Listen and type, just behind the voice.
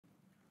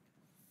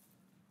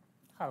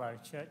Hello,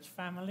 church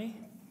family.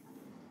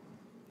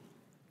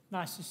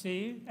 Nice to see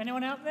you.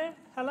 Anyone out there?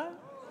 Hello?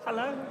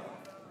 Hello?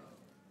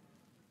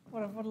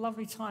 What a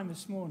lovely time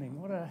this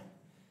morning. What a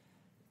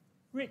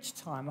rich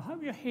time. I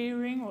hope you're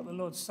hearing what the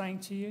Lord's saying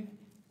to you.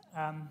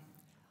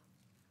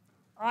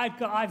 I've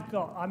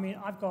got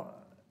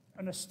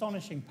an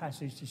astonishing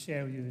passage to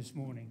share with you this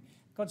morning.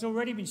 God's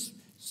already been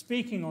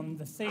speaking on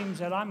the themes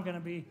that I'm going to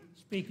be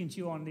speaking to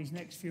you on these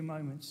next few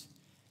moments.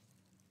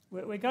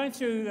 We're going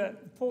through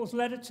Paul's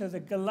letter to the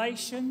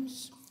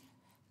Galatians,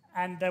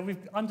 and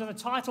we've under the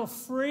title,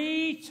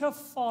 Free to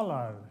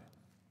Follow.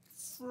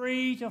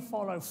 Free to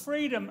follow.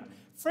 Freedom.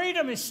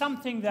 Freedom is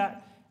something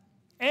that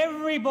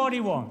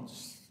everybody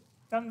wants,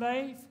 don't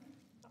they?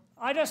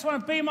 I just want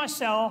to be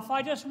myself.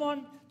 I just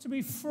want to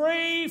be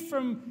free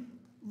from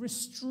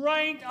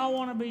restraint. I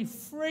want to be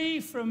free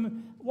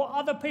from what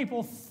other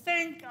people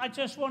think. I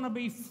just want to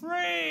be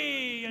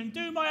free and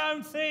do my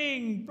own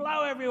thing,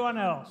 blow everyone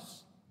else.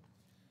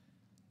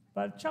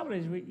 But the trouble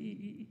is,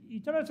 you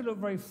don't have to look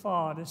very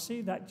far to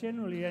see that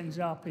generally ends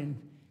up in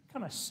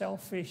kind of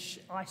selfish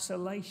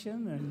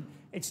isolation, and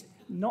it's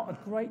not a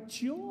great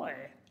joy.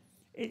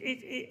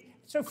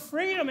 So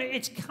freedom,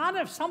 it's kind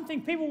of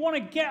something people want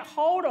to get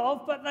hold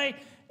of, but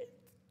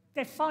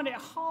they find it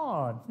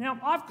hard. Now,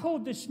 I've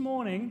called this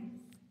morning,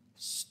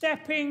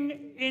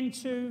 Stepping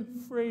into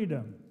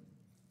Freedom.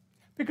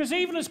 Because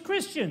even as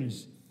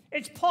Christians,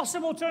 it's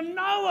possible to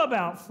know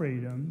about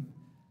freedom,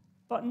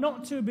 but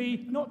not to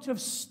have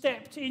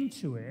stepped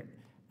into it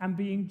and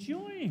be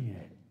enjoying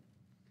it.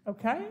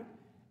 Okay?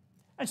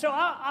 And so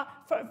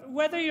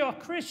whether you're a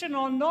Christian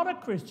or not a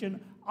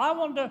Christian, I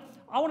want to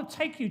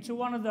take you to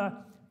one of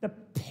the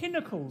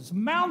pinnacles,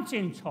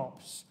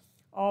 mountaintops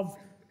of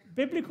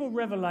biblical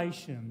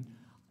revelation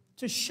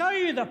to show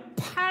you the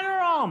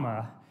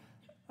panorama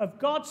of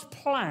God's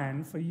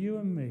plan for you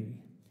and me.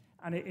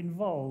 And it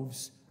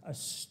involves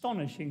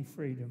astonishing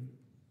freedom.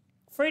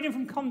 Freedom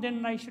from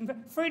condemnation,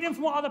 freedom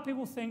from what other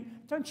people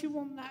think. Don't you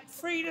want that?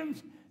 Freedom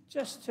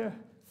just to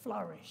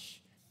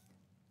flourish.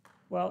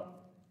 Well,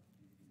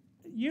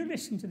 you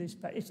listen to this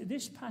passage.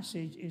 This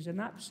passage is an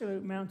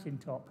absolute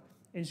mountaintop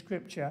in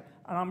Scripture.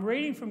 And I'm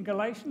reading from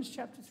Galatians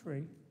chapter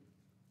 3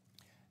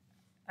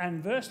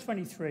 and verse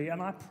 23.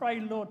 And I pray,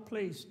 Lord,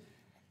 please,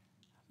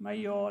 may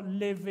your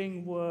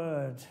living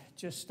word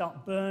just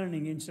start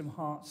burning in some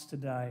hearts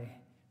today.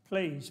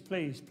 Please,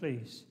 please,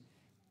 please.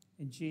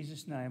 In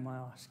Jesus' name I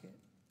ask it.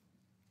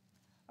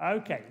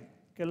 Okay,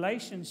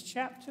 Galatians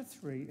chapter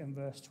 3 and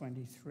verse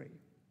 23.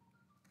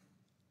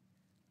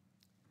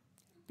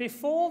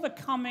 Before the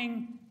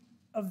coming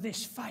of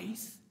this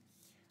faith,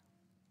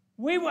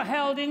 we were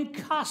held in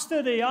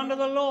custody under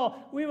the law.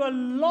 We were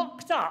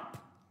locked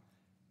up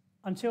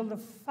until the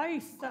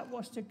faith that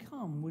was to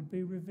come would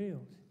be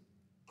revealed.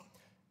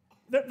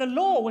 That the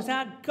law was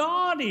our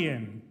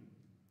guardian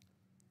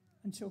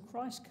until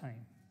Christ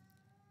came,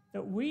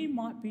 that we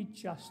might be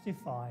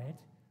justified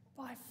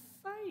by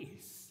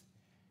faith.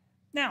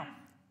 Now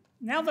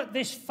that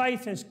this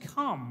faith has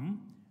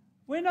come,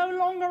 we're no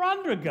longer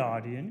under a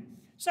guardian.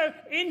 So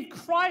in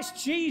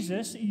Christ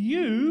Jesus,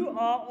 you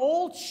are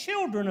all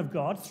children of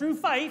God through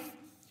faith.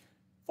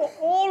 For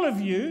all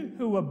of you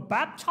who were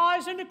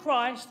baptized into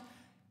Christ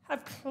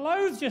have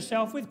clothed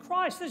yourself with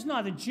Christ. There's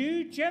neither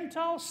Jew,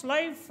 Gentile,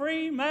 slave,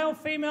 free, male,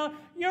 female.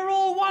 You're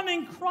all one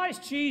in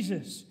Christ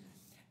Jesus.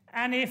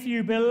 And if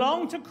you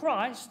belong to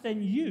Christ,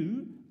 then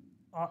you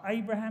are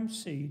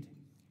Abraham's seed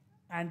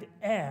and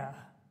heir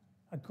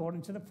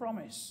according to the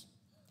promise.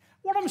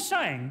 What I'm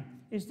saying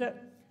is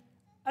that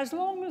as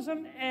long as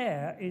an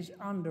heir is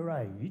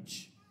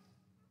underage,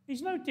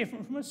 he's no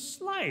different from a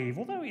slave,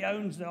 although he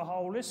owns the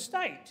whole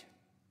estate.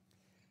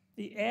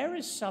 The heir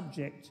is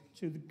subject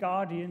to the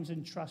guardians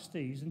and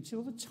trustees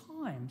until the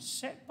time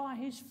set by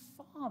his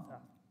father.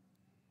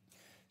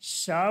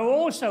 So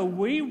also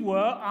we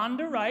were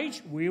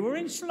underage, we were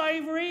in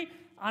slavery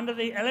under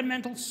the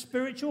elemental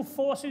spiritual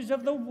forces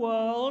of the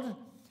world.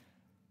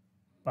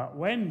 But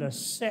when the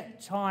set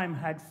time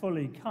had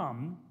fully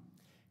come,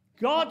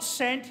 God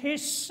sent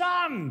his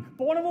Son,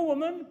 born of a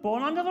woman,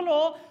 born under the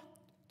law,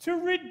 to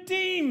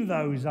redeem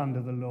those under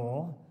the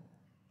law,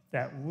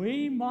 that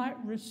we might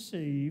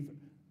receive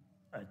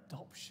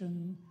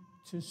adoption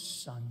to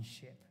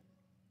sonship.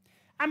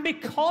 And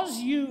because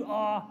you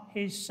are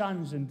his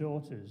sons and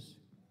daughters,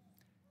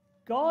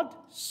 God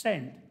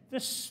sent the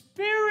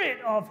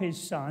Spirit of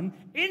his Son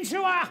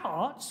into our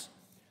hearts,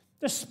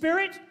 the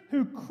Spirit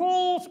who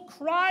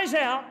cries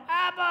out,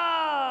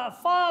 Abba,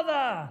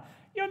 Father.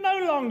 You're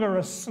no longer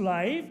a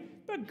slave,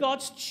 but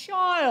God's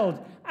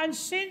child. And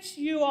since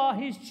you are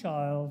his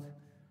child,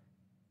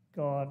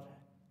 God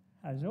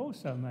has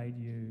also made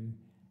you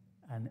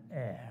an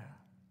heir.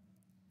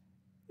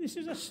 This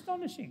is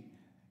astonishing.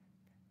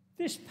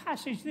 This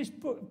passage, this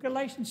book,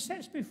 Galatians,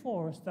 sets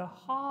before us the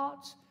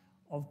heart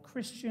of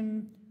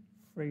Christian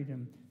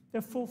freedom,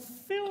 the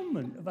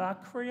fulfillment of our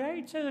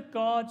Creator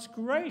God's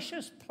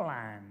gracious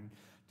plan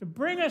to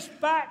bring us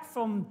back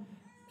from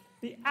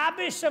the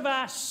abyss of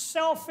our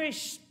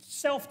selfish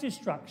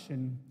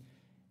self-destruction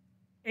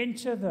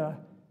into the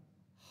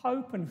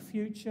hope and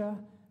future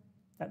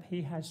that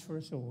he has for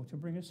us all to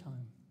bring us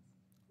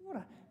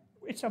home.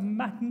 It's a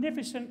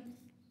magnificent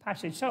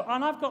passage. So,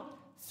 and I've got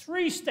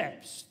 3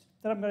 steps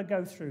that I'm going to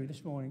go through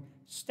this morning.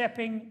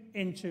 Stepping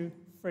into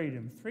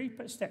freedom. 3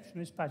 steps from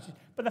this passage.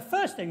 But the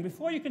first thing,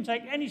 before you can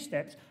take any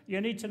steps,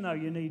 you need to know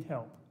you need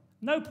help.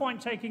 No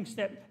point taking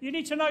steps. You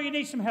need to know you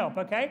need some help,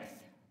 okay?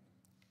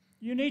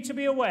 You need to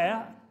be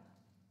aware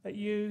that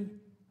you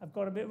have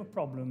got a bit of a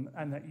problem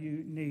and that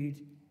you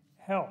need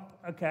help,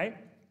 okay?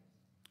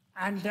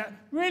 And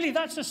really,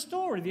 that's a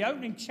story, the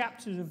opening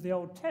chapters of the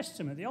Old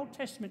Testament. The Old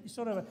Testament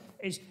sort of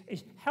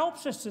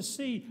helps us to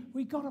see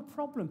we've got a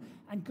problem,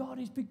 and God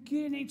is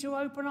beginning to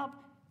open up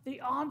the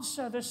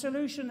answer, the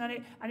solution,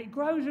 and it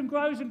grows and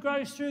grows and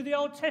grows through the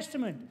Old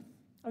Testament,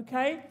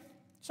 okay?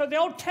 So the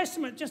Old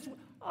Testament, just,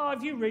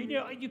 if you read,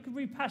 you can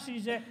read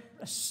passages there,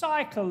 a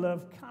cycle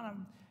of kind of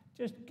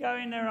just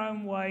going their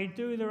own way,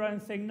 do their own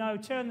thing, no,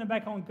 turn them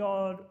back on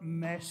God,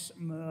 mess,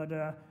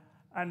 murder,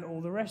 and all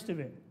the rest of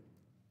it.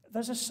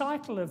 There's a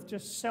cycle of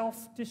just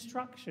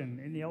self-destruction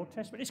in the Old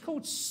Testament. It's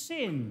called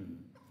sin.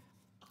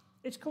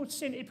 It's called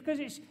sin because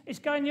it's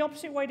going the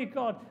opposite way to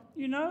God.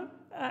 You know,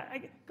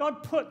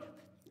 God put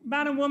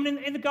man and woman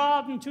in the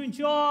garden to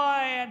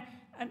enjoy,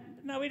 and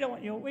no, we don't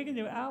want you. We can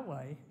do it our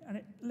way,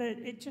 and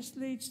it just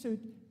leads to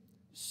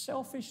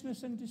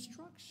selfishness and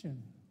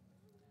destruction.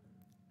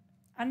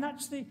 And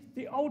that's the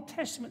Old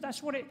Testament.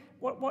 That's what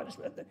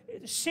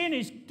sin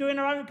is, going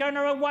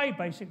our own way,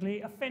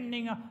 basically,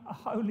 offending a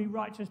holy,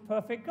 righteous,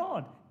 perfect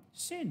God.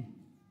 Sin,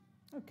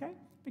 okay?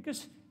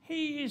 Because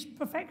he is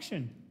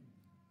perfection.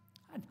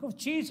 And of course,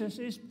 Jesus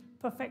is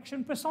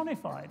perfection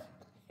personified.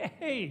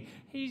 Hey,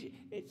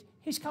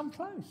 he's come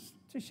close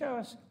to show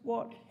us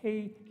what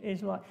he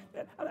is like.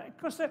 Of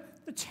course, the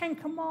 10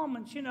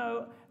 Commandments, you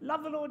know,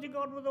 love the Lord your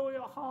God with all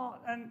your heart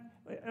and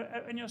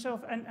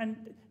yourself,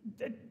 and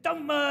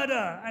don't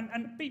murder,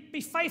 and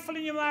be faithful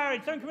in your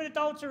marriage, don't commit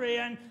adultery,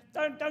 and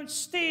don't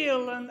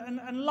steal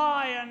and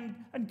lie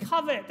and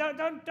covet.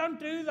 Don't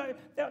do that.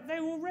 They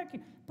will wreck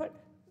you.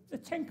 But the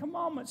 10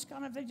 Commandments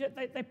kind of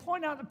they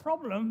point out the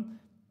problem,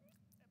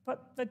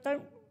 but they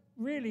don't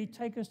really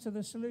take us to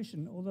the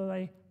solution, although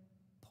they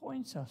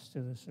point us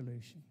to the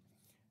solution.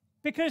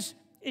 Because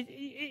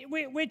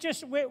we're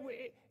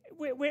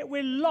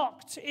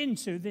locked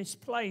into this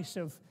place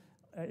of,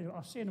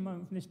 I'll see in a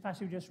moment from this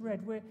passage we just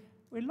read, we're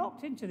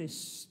locked into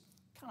this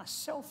kind of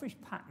selfish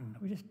pattern.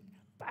 We just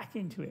back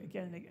into it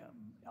again and again.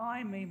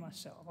 I, me,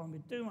 myself. I'm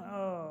going to do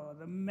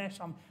the mess.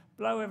 I'm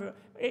blow everywhere.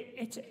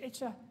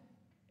 It's a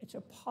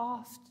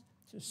path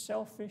to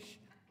selfish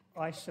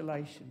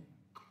isolation.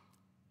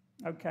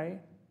 Okay?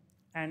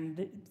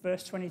 And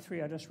verse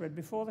 23 I just read,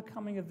 before the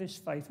coming of this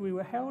faith, we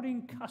were held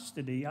in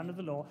custody under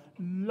the law,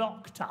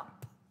 locked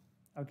up,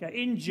 okay,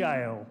 in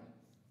jail.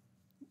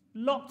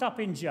 Locked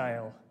up in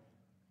jail.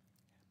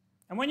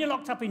 And when you're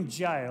locked up in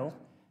jail,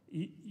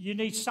 you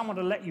need someone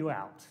to let you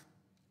out.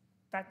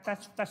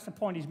 That's the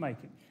point he's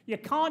making. You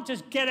can't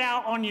just get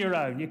out on your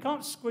own. You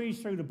can't squeeze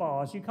through the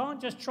bars. You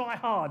can't just try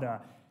harder.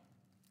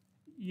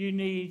 You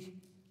need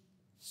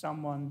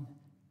someone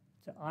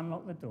to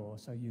unlock the door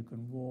so you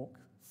can walk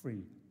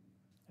free.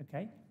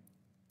 Okay?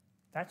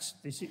 That's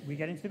this. We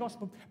get into the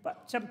gospel,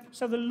 but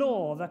so the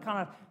law, the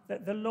kind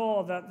of the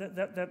law,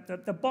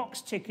 the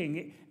box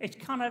ticking. It's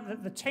kind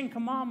of the 10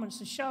 Commandments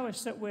to show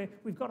us that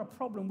we've got a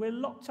problem. We're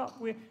locked up.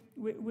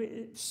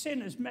 Sin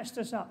has messed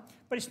us up.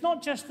 But it's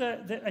not just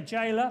a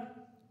jailer.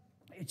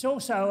 It's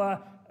also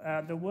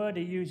the word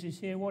he uses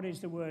here. What is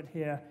the word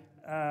here?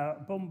 A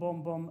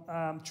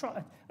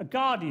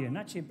guardian.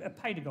 Actually, a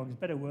pedagogue is a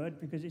better word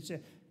because it's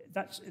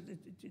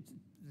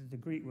the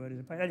Greek word is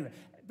a pedagogue. Anyway,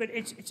 but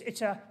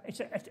it's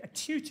a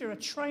tutor, a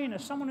trainer,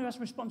 someone who has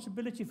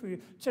responsibility for you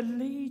to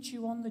lead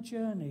you on the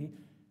journey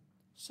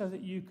so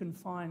that you can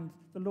find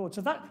the Lord.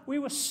 So that we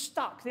were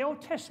stuck. The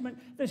Old Testament,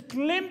 there's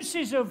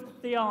glimpses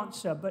of the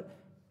answer, but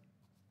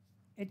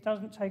it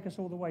doesn't take us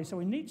all the way. So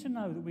we need to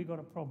know that we've got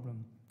a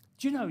problem.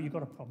 Do you know you've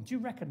got a problem? Do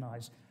you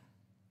recognize?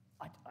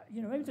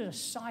 Maybe there's a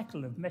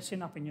cycle of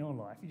messing up in your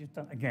life. You just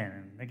don't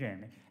again and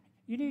again.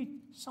 You need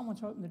someone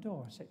to open the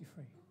door and set you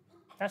free.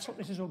 That's what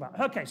this is all about.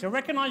 Okay, so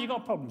recognize you've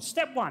got a problem.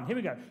 Step 1, here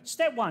we go.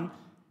 Step 1,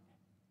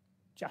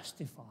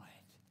 justified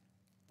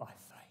by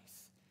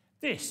faith.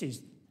 This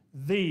is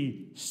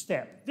the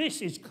step.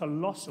 This is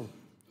colossal.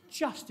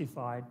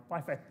 Justified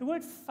by faith. The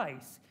word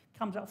faith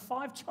comes up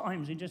 5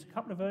 times in just a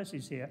couple of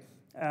verses here.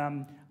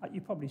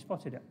 You probably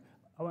spotted it.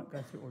 I won't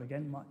go through it all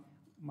again.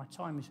 My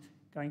time is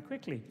going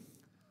quickly.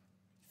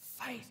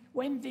 Faith.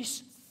 When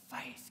this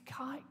faith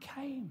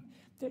came,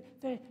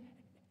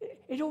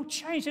 it all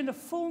changed in the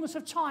fullness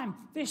of time.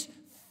 This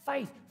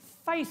faith,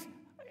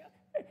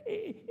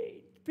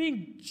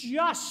 being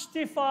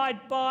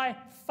justified by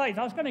faith.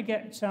 I was going to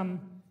get, come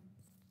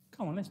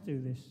on, let's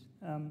do this.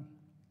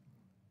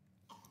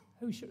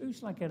 Who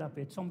shall I get up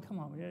here? Tom, come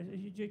on.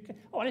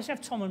 Oh, let's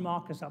have Tom and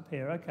Marcus up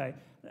here, okay.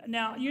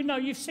 Now,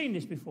 you've seen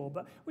this before,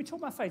 but we talk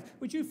about faith.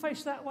 Would you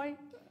face that way?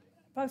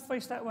 Both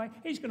face that way?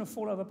 He's going to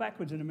fall over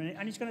backwards in a minute,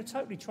 and he's going to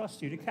totally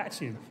trust you to catch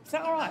him. Is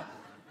that all right?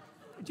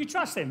 Do you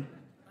trust him?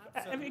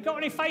 Have you got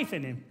any faith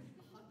in him?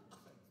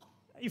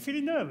 Are you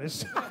feeling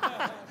nervous?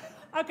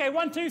 Okay,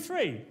 1, 2,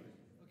 3.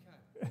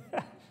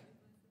 Okay.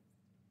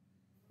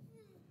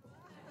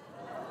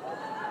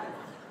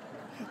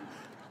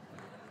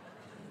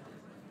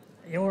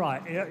 You're all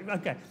right.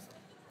 Okay.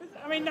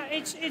 I mean,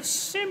 it's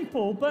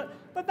simple, but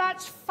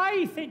that's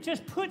faith. It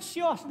just puts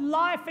your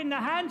life in the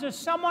hands of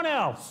someone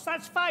else.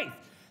 That's faith.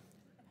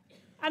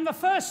 And the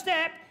first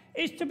step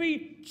is to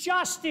be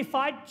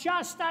justified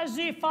just as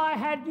if I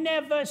had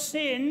never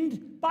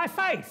sinned by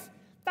faith.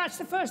 That's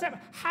the first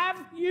step.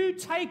 Have you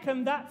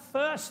taken that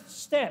first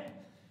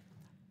step?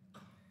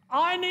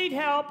 I need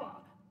help.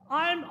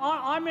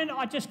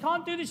 I just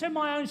can't do this in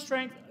my own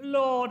strength.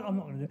 Lord, I'm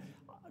not going to do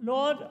it.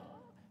 Lord,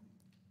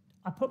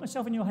 I put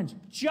myself in your hands.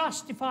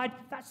 Justified.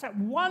 That's that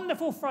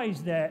wonderful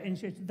phrase there in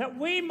Scripture, that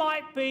we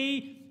might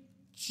be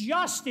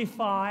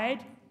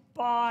justified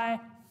by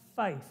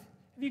faith.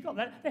 Have you got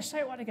that? Let's say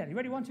it one again. You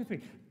ready? 1, 2,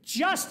 3.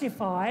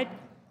 Justified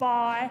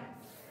by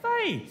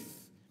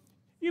faith.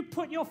 You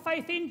put your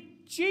faith in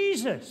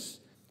Jesus.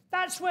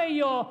 That's where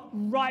your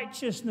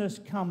righteousness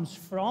comes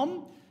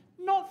from,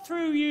 not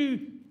through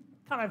you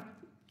kind of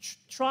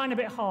trying a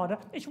bit harder.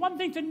 It's one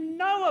thing to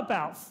know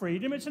about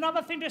freedom. It's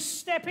another thing to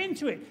step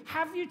into it.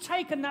 Have you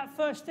taken that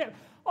first step?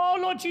 Oh,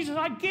 Lord Jesus,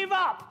 I give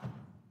up.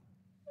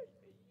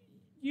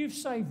 You've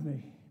saved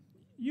me.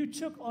 You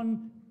took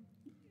on,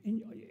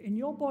 in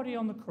your body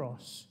on the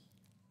cross,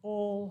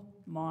 all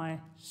my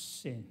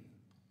sin.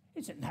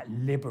 Isn't that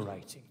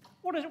liberating?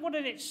 What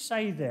did it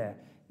say there?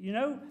 You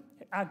know,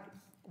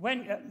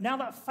 now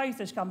that faith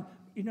has come,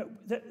 you know,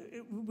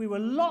 we were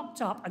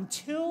locked up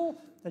until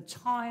the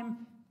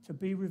time to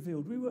be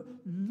revealed. We were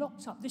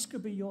locked up. This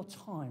could be your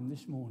time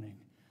this morning.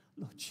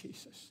 Lord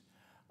Jesus.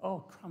 Oh,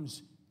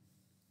 crumbs.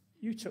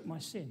 You took my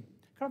sin.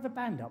 Can I have the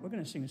band up? We're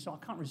going to sing a song.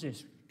 I can't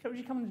resist. Can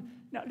you come and...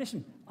 Now,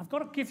 listen. I've got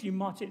to give you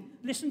Martin...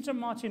 Listen to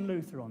Martin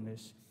Luther on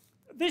this.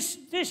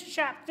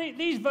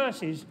 These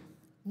verses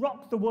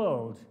rocked the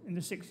world in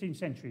the 16th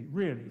century,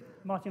 really.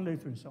 Martin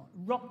Luther and so on.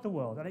 Rocked the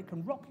world. And it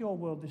can rock your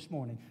world this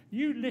morning.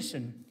 You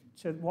listen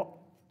to what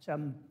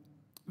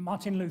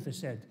Martin Luther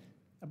said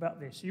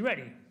about this. Are you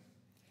ready?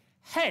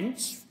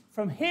 Hence,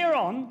 from here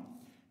on,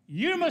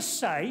 you must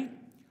say,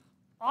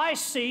 I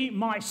see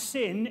my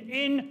sin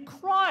in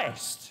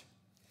Christ.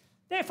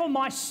 Therefore,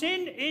 my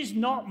sin is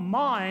not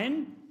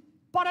mine,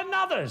 but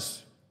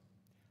another's.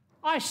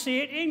 I see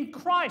it in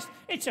Christ.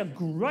 It's a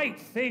great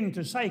thing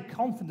to say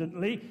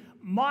confidently,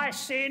 my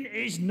sin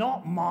is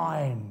not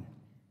mine.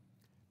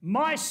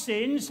 My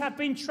sins have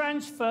been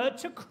transferred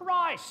to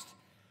Christ.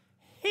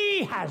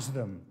 He has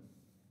them.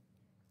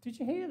 Did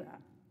you hear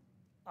that?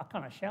 I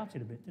kind of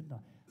shouted a bit, didn't I?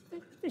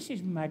 This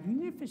is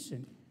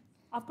magnificent.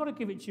 I've got to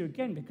give it to you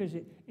again because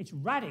it's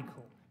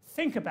radical.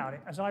 Think about it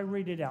as I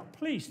read it out.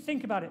 Please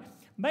think about it.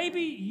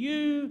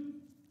 Maybe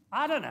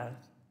I don't know,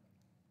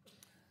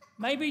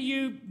 maybe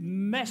you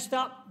messed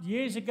up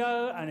years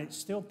ago and it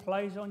still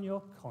plays on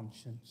your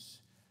conscience.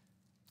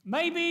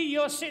 Maybe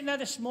you're sitting there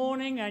this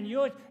morning and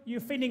you're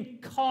feeling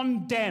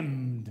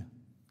condemned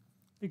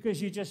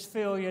because you just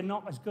feel you're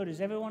not as good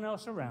as everyone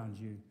else around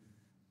you.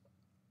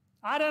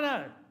 I don't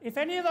know. If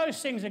any of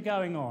those things are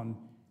going on,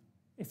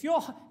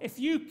 if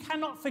you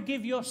cannot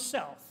forgive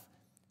yourself,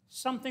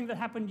 something that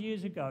happened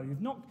years ago,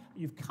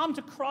 you've come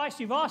to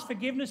Christ, you've asked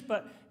forgiveness,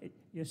 but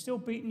you're still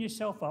beating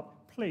yourself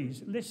up,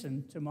 please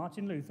listen to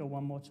Martin Luther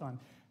one more time.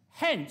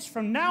 Hence,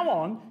 from now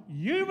on,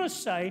 you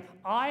must say,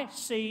 I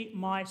see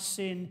my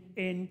sin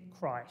in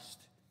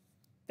Christ.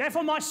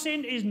 Therefore, my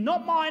sin is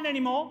not mine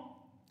anymore,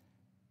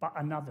 but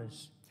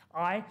another's.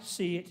 I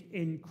see it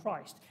in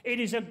Christ. It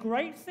is a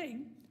great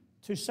thing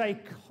to say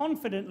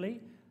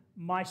confidently,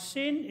 my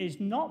sin is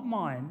not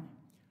mine,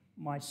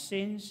 my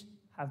sins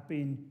have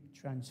been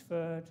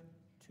transferred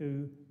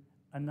to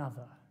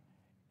another.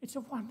 It's a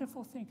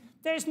wonderful thing.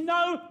 There's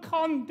no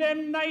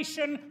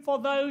condemnation for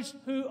those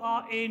who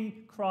are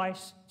in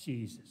Christ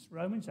Jesus.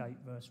 Romans 8,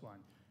 verse 1.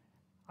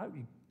 I hope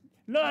you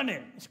learn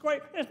it. It's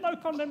great. There's no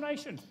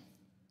condemnation.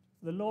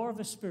 The law of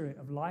the Spirit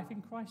of life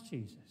in Christ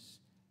Jesus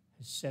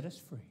has set us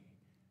free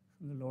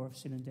from the law of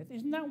sin and death.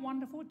 Isn't that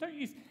wonderful?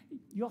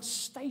 Your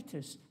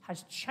status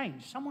has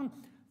changed. Someone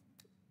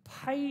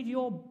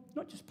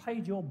not just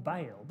paid your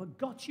bail, but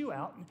got you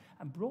out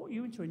and brought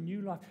you into a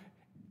new life.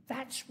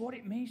 That's what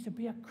it means to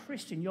be a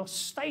Christian. Your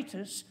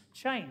status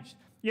changed.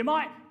 You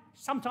might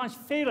sometimes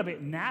feel a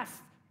bit naff,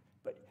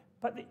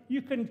 but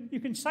you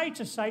can say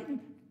to Satan,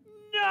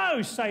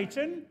 no,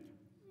 Satan,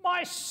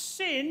 my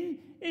sin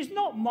is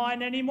not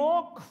mine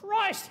anymore.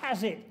 Christ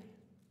has it.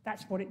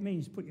 That's what it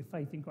means to put your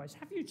faith in Christ.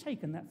 Have you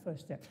taken that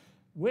first step?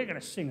 We're going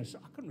to sing a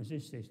song. I couldn't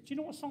resist this. Do you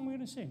know what song we're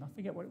going to sing? I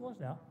forget what it was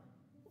now.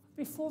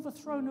 Before the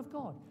throne of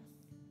God.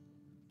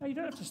 No, you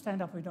don't have to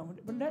stand up if you don't want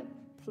it, but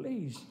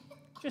please,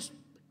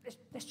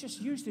 let's just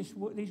use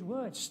these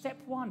words. Step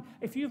one,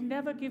 if you've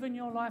never given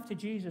your life to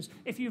Jesus,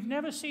 if you've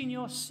never seen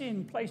your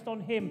sin placed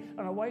on him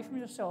and away from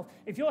yourself,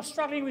 if you're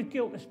struggling with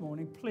guilt this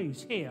morning,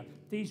 please hear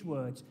these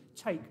words.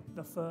 Take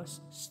the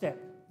first step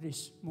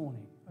this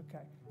morning.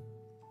 Okay?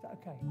 Is that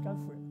okay? Go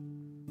for it.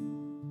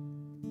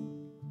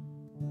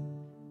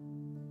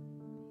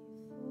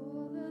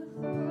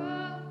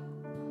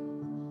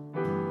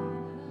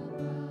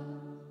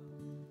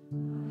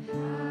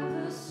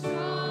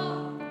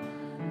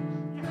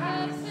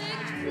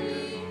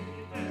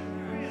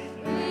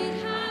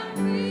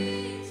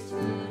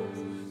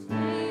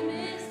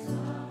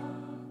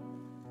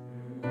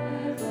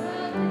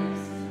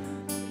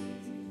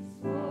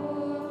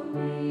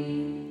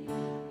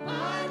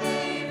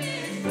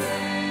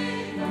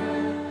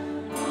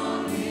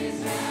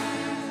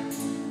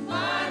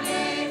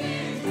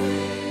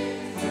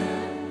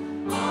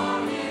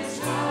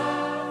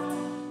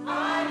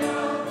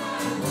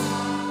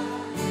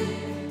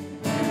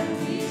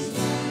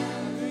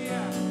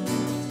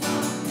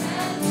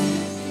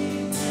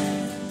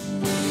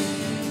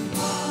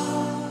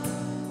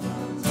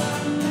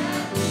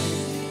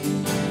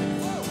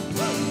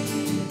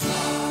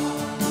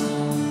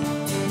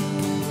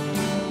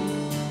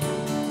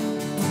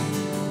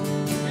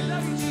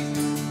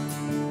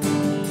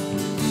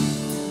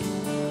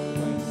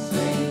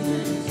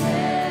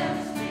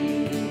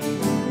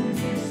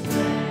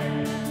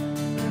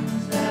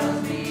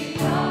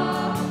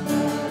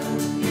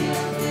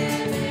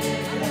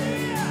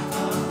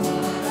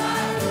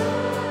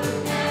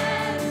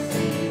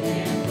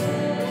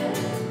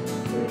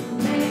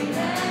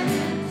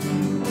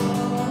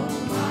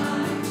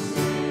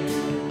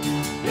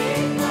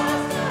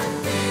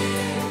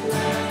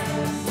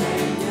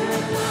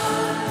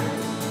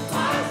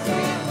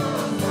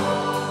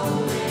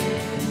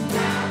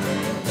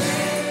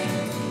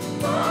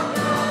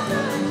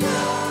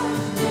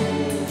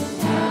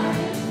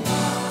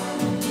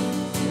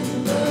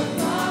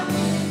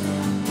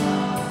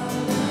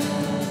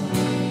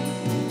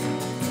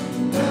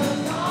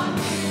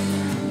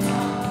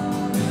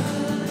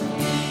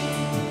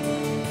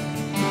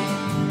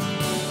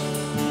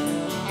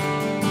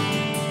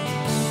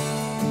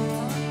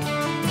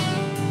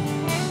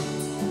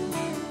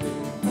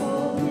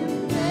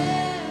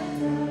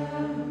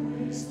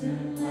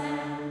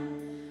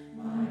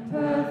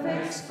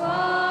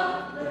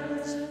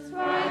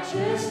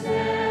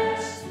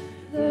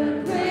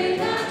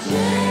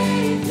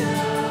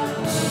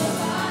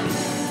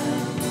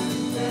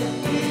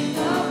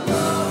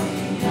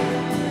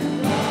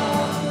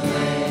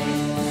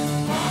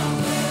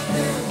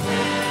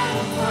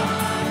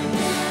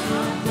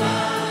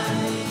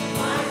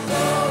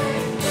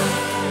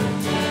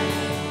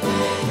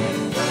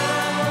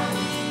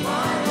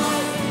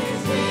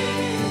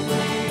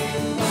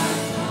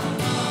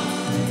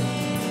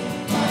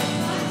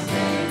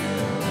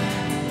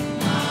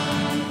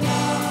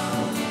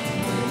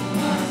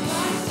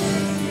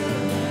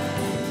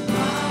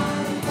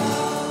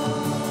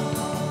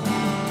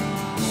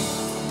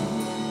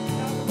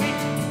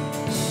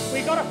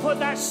 Put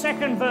that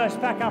second verse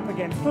back up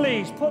again.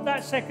 Please put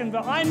that second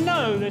verse. I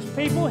know there's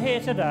people here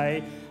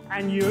today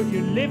and you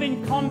live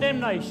in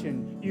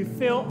condemnation. You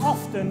feel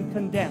often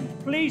condemned.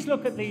 Please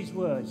look at these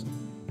words.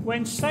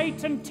 When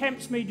Satan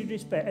tempts me to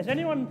despair. Has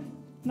anyone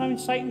known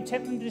Satan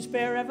tempt them to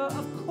despair ever?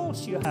 Of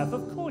course you have.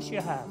 Of course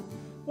you have.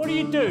 What do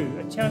you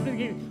do?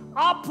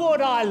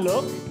 Upward I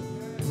look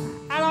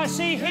and I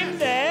see him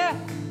there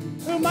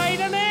who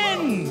made an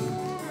end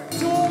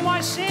to all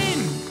my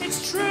sin.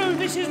 It's true.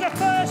 This is the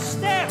first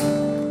step.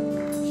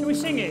 Shall we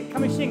sing it?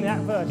 Can we sing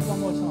that verse one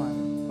more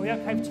time? Are we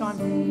okay for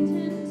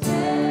time?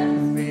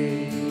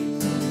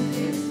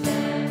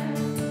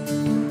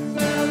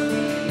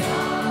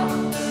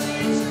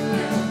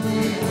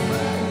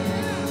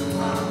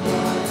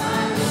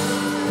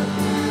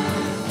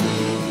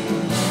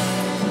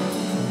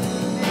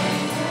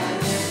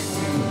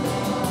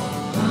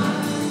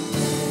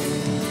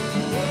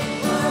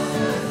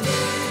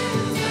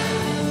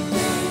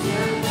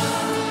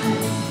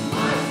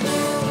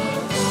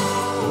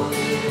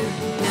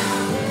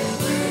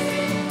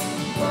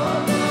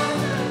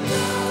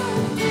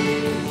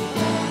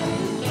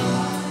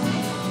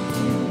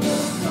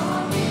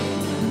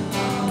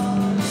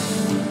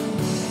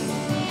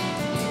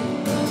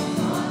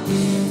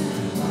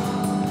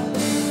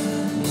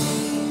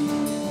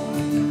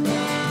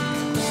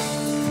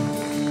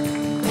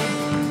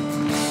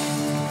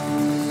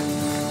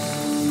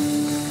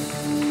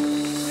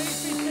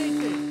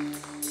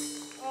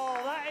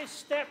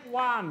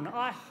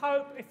 I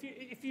hope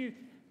if you,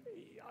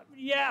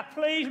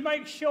 please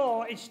make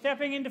sure in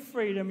stepping into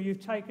freedom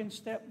you've taken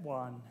step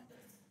one.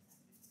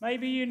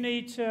 Maybe you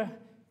need to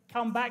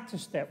come back to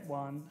step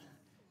one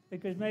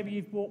because maybe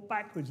you've walked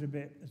backwards a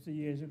bit as the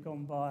years have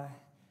gone by.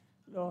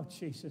 Lord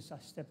Jesus, I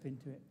step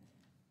into it.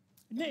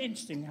 Isn't it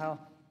interesting how,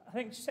 I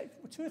think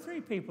 2 or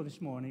 3 people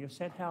this morning have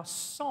said how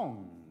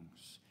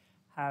songs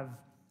have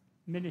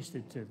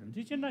ministered to them.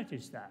 Did you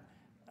notice that?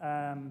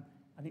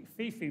 I think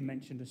Fifi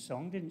mentioned a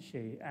song, didn't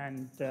she?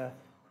 And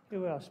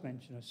who else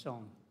mentioned a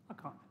song? I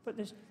can't. But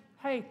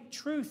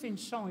truth in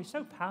song is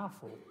so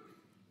powerful.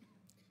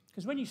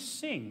 Because when you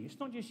sing, it's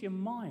not just your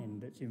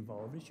mind that's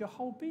involved, it's your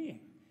whole being.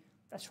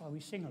 That's why we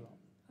sing a lot.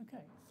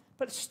 Okay.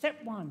 But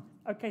step one.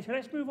 Okay, so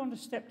let's move on to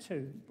step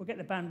two. We'll get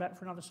the band back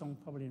for another song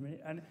probably in a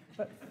minute.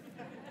 But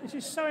this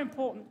is so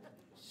important.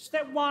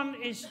 Step one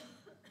is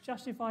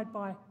justified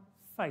by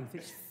faith.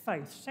 It's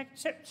faith.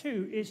 Step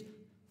two is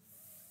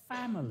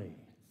family.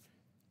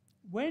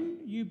 When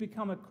you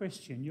become a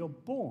Christian, you're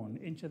born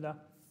into the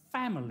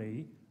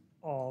family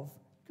of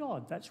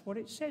God. That's what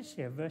it says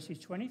here, verses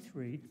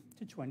 23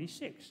 to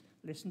 26.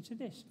 Listen to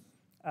this.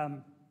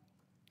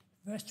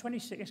 Verse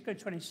 26, let's go to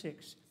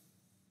 26.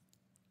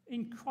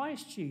 In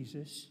Christ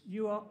Jesus,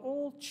 you are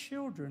all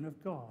children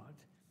of God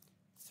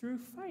through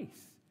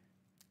faith.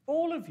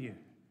 All of you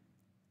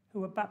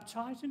who are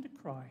baptized into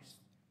Christ,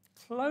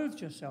 clothed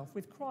yourself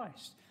with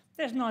Christ.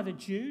 There's neither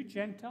Jew,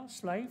 Gentile,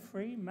 slave,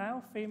 free,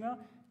 male, female.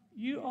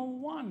 You are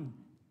one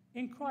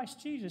in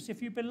Christ Jesus.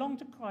 If you belong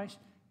to Christ,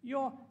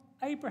 you're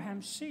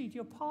Abraham's seed.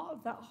 You're part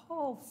of that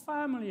whole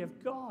family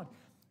of God.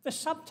 The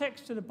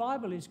subtext to the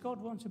Bible is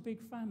God wants a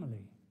big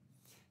family.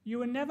 You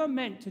were never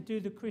meant to do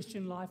the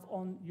Christian life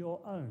on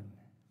your own.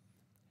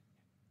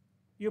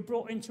 You're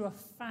brought into a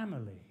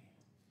family.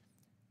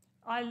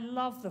 I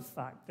love the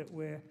fact that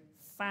we're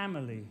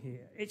family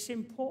here. It's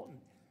important.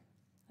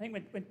 I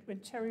think when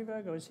Terry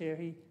Virgo was here,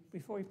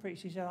 before he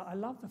preached, he said, I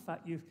love the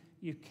fact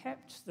you've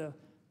kept the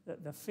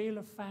feel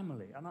of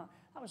family. And that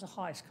was the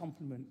highest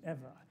compliment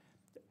ever.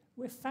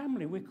 We're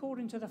family. We're called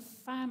into the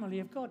family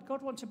of God.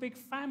 God wants a big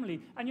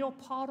family, and you're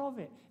part of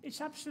it.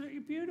 It's absolutely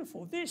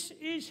beautiful. This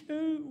is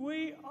who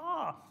we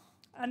are.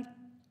 And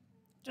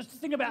just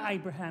think about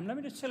Abraham. Let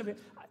me just tell you a bit.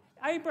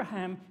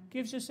 Abraham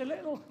gives us a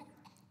little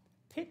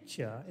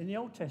picture in the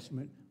Old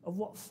Testament of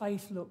what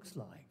faith looks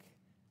like.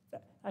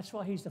 That's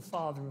why he's the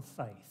father of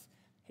faith.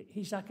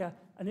 He's like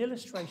an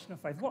illustration of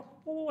faith. What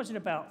was it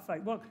about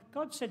faith? Well,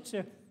 God said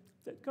to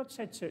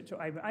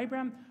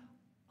Abraham,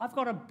 I've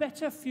got a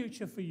better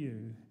future for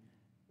you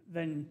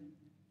than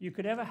you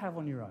could ever have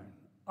on your own.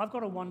 I've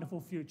got a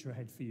wonderful future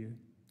ahead for you,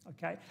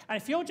 okay? And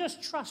if you'll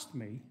just trust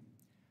me,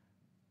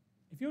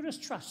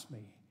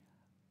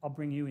 I'll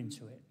bring you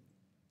into it.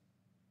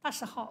 That's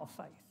the heart of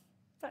faith.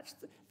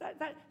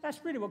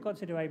 That's really what God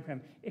said to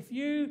Abraham.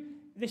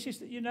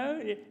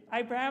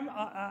 Abraham,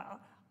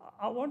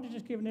 I want to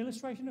just give an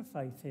illustration of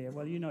faith here.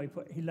 Well, he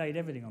laid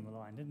everything on the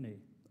line, didn't he?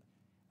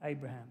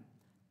 Abraham.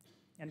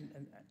 And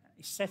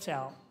he set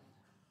out.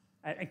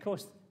 And of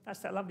course,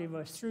 that's that lovely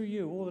verse. Through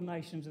you, all the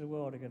nations of the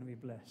world are going to be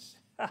blessed.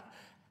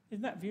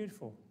 Isn't that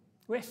beautiful?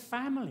 We're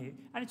family,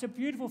 and it's a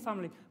beautiful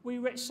family.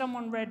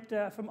 Someone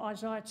read from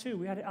Isaiah 2.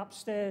 We had it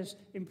upstairs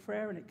in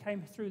prayer, and it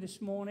came through this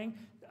morning.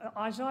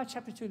 Isaiah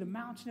chapter 2, the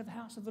mountain of the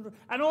house of the Lord,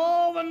 and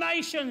all the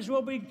nations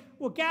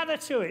will gather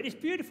to it. It's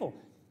beautiful.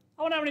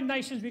 I wonder how many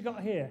nations we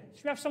got here.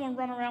 Should we have someone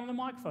run around with a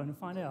microphone and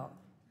find out?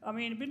 I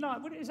mean, it'd be nice.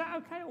 Is that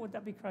okay, or would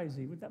that be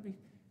crazy? Would that be?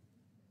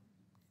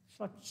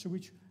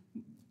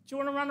 Do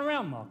you want to run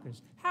around,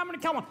 Marcus? How many?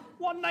 Come on.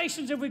 What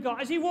nations have we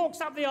got? As he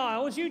walks up the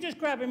aisles, you just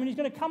grab him, and he's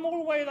going to come all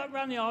the way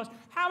around the aisles.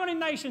 How many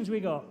nations we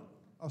got?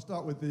 I'll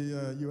start with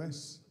the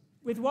US.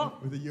 With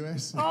what? With the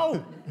US.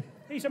 Oh,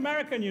 he's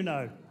American, you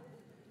know.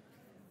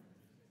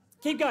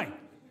 Keep going.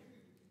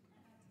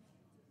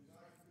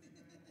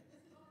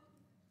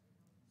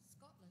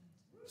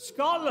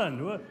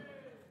 Scotland.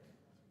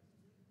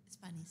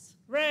 Spanish.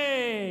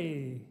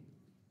 Ray.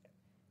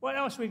 What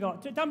else we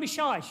got? Don't be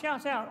shy.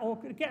 Shout out, or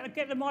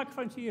get the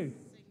microphone to you.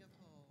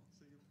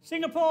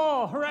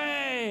 Singapore.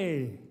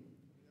 Hooray.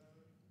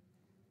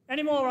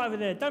 Any more over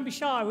there? Don't be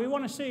shy. We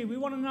want to see. We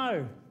want to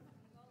know.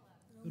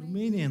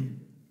 Romanian.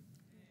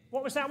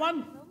 What was that one?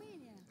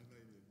 Romania.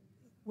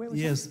 Where was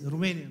Yes,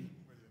 Romanian.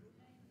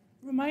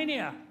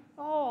 Romania.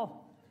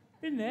 Oh,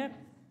 been there.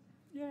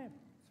 Yeah.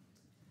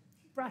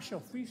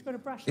 Brasov. We used to go to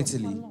Brasov.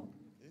 Italy. Quite a lot.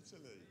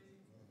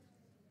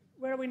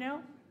 Where are we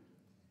now?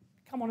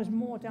 Come on, there's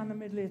more down the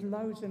middle. There's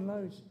loads and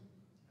loads.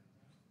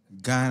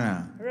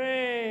 Ghana.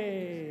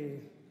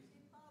 Hooray!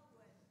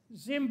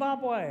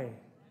 Zimbabwe.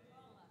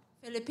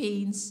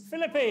 Philippines.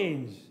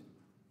 Philippines.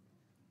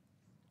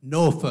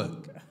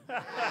 Norfolk.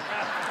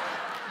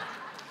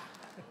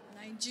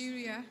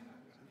 Nigeria.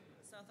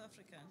 South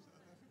Africa.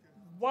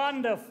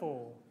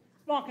 Wonderful.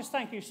 Marcus,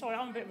 thank you. Sorry,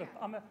 I'm a bit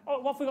of a...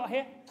 what have we got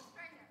here?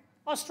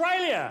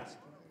 Australia.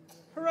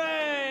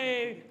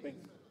 Hooray!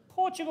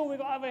 Portugal we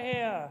got over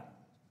here.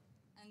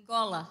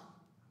 Angola.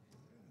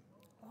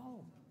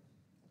 Oh,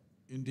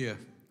 India.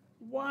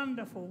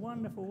 wonderful,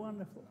 wonderful,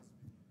 wonderful.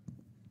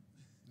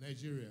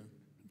 Nigeria.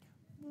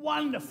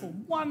 Wonderful,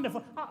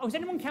 wonderful. Oh, is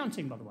anyone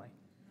counting, by the way?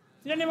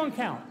 Did anyone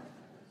count?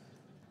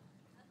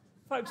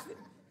 Folks,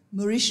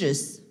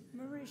 Mauritius.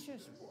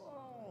 Mauritius,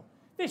 whoa.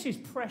 This is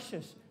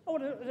precious. Oh,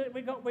 what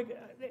we got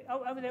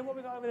over there, what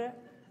we got over there?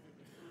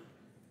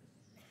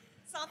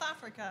 South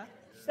Africa.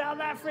 South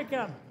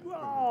Africa.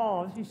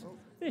 Whoa,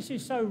 this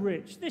is so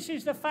rich. This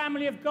is the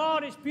family of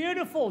God. It's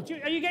beautiful.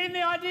 Are you getting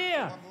the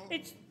idea?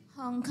 It's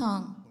Hong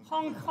Kong.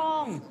 Hong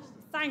Kong.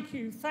 Thank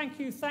you, thank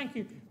you, thank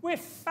you. We're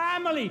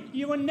family.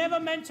 You were never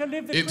meant to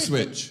live the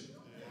Ipswich.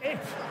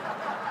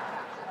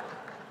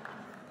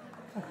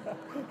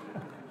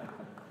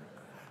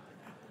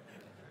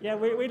 Yeah,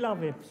 we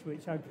love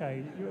Ipswich,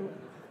 okay.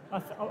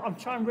 I'm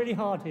trying really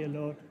hard here,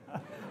 Lord.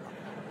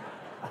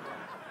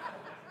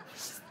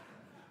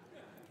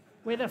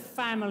 We're the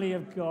family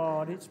of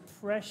God. It's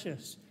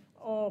precious.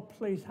 Oh,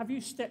 please, have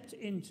you stepped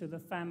into the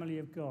family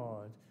of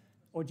God?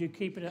 Or do you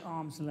keep it at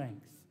arm's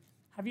length?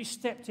 Have you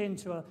stepped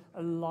into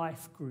a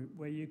life group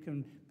where you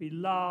can be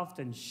loved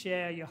and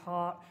share your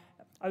heart,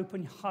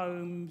 open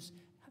homes?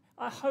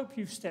 I hope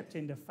you've stepped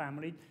into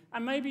family.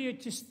 And maybe you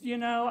just, see,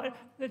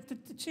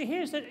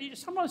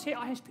 sometimes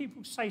I hear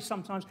people say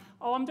sometimes,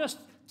 oh, I'm just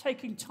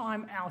taking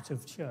time out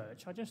of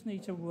church. I just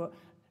need to work.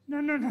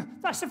 No.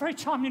 That's the very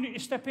time you need to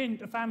step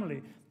into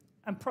family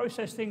and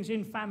process things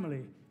in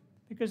family,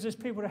 because there's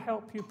people to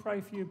help you,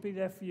 pray for you, be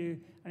there for you,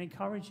 and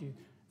encourage you.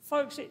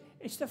 Folks,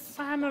 it's the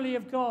family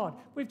of God.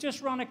 We've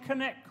just run a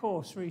Connect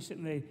course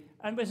recently,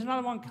 and there's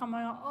another one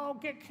coming out. Oh,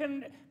 get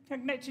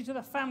connected to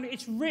the family.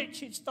 It's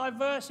rich, it's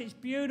diverse, it's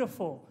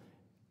beautiful,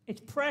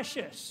 it's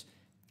precious,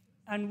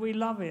 and we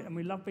love it, and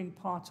we love being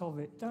part of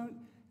it.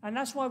 And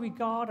that's why we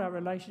guard our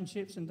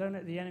relationships and don't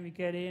let the enemy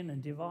get in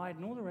and divide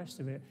and all the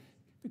rest of it,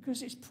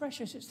 because it's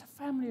precious. It's the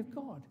family of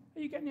God.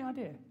 Are you getting the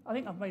idea? I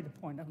think I've made the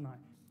point, haven't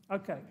I?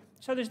 Okay,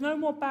 so there's no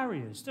more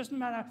barriers. Doesn't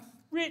matter,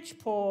 rich,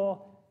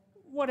 poor,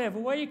 whatever,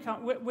 where you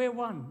come, we're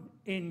one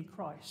in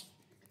Christ.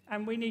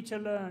 And we need to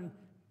learn,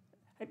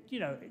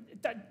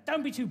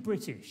 don't be too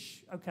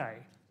British, okay?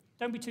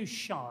 Don't be too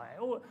shy.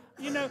 Or,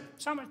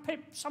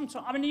 sometimes,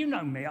 I mean, you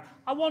know me.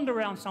 I wander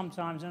around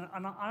sometimes, and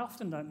I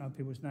often don't know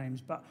people's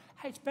names, but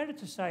hey, it's better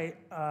to say,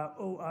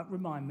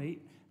 remind me,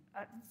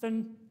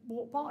 than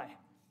walk by.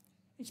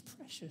 It's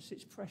precious,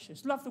 it's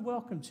precious. Love the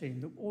welcome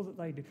team, all that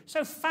they do.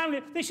 So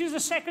family, this is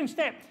the second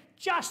step.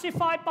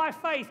 Justified by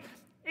faith.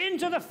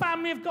 Into the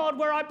family of God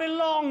where I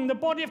belong, the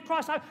body of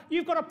Christ.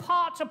 You've got a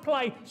part to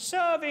play.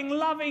 Serving,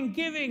 loving,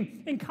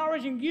 giving,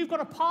 encouraging. You've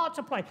got a part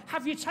to play.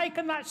 Have you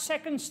taken that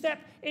second step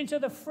into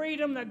the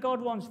freedom that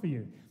God wants for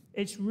you?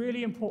 It's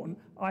really important.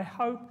 I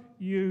hope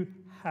you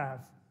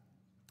have.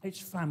 It's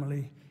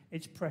family.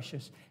 It's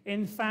precious.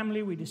 In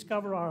family, we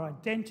discover our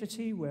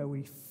identity, where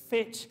we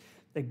fit,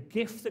 the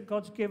gift that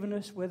God's given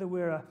us, whether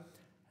we're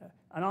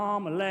an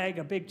arm, a leg,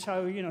 a big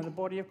toe, the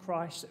body of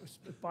Christ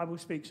that the Bible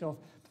speaks of.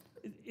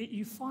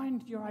 You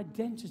find your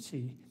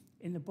identity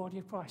in the body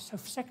of Christ. So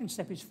second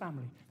step is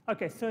family.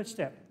 Okay, third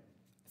step.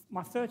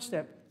 My third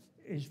step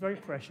is very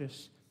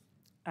precious,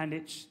 and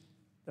it's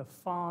the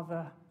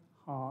Father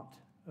heart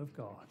of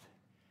God.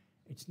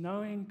 It's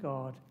knowing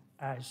God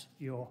as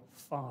your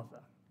Father.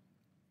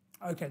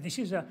 Okay, this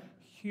is a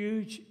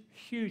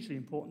hugely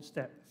important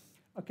step.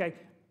 Okay,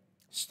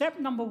 step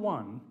number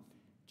 1,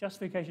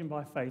 justification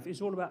by faith, is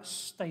all about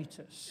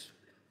status.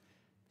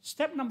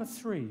 Step number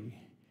 3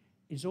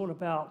 is all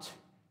about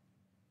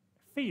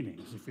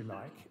feelings, if you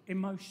like,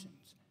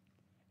 emotions.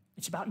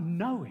 It's about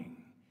knowing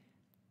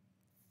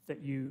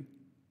that you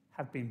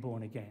have been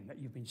born again, that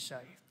you've been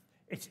saved.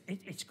 It's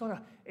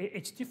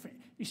different.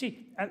 You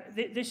see,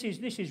 this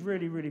is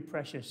really, really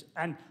precious,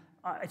 and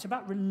it's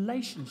about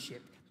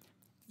relationship.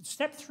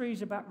 Step 3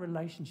 is about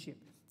relationship.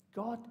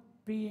 God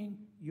being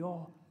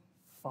your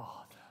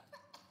Father.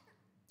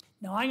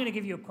 Now, I'm going to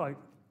give you a quote.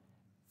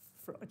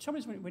 Trouble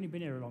is, when you've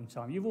been here a long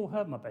time, you've all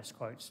heard my best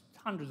quotes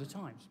hundreds of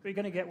times, but you're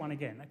going to get one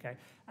again, okay?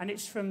 And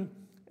it's from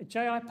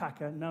J.I.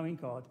 Packer, Knowing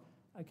God.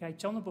 Okay,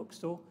 it's on the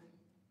bookstore.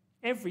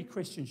 Every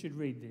Christian should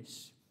read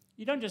this.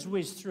 You don't just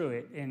whiz through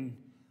it in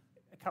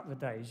a couple of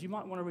days. You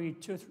might want to read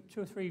two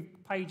or three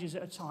pages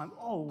at a time.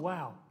 Oh,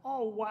 wow.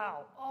 Oh,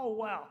 wow. Oh,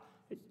 wow.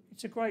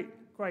 It's a great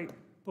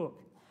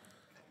book.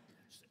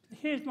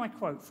 Here's my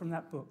quote from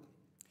that book.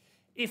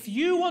 If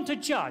you want to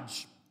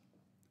judge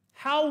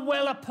how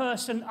well a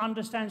person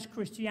understands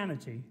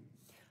Christianity,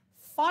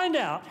 find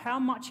out how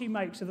much he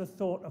makes of the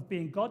thought of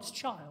being God's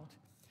child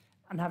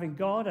and having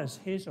God as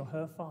his or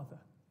her father.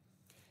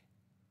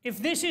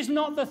 If this is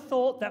not the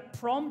thought that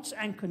prompts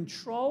and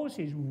controls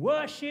his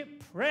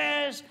worship,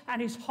 prayers,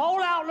 and his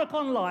whole outlook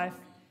on life,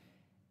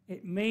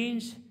 it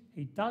means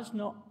he does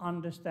not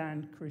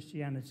understand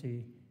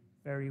Christianity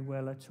very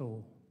well at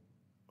all.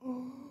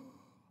 Oh,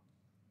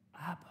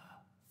 Abba,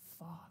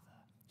 Father.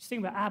 This thing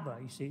about Abba,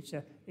 you see,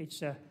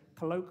 it's a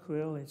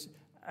colloquial, it's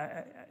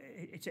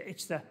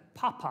the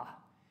papa.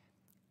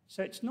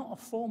 So it's not a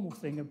formal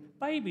thing. Of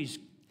babies,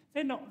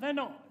 they're not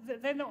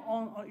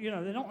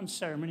on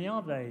ceremony,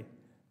 are they?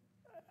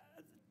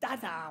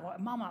 Dada,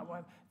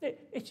 mama,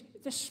 it's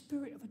the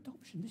spirit of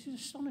adoption. This is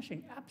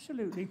astonishing,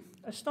 absolutely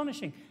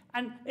astonishing.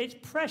 And it's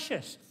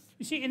precious.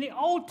 You see, in the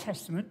Old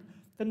Testament,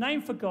 the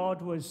name for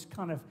God was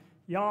kind of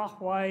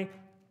Yahweh,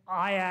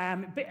 I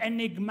am, a bit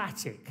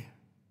enigmatic,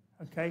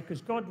 okay,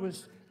 because God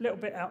was a little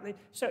bit out there.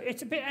 So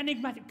it's a bit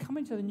enigmatic. Come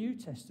into the New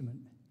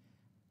Testament,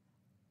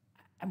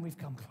 and we've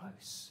come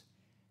close.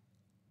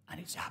 And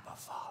it's Abba,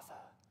 Father.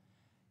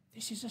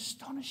 This is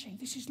astonishing.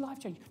 This is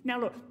life-changing. Now,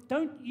 look,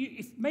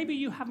 if maybe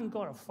you haven't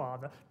got a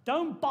father,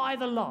 don't buy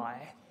the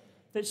lie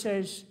that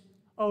says,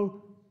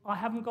 oh, I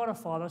haven't got a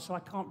father, so I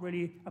can't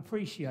really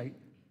appreciate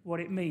what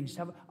it means to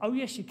have. Oh,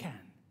 yes, you can.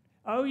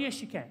 Oh,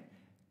 yes, you can.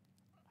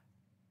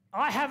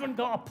 I haven't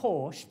got a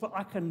Porsche, but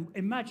I can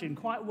imagine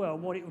quite well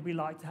what it would be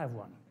like to have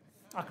one.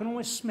 I can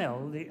almost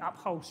smell the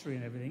upholstery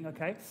and everything,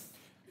 okay?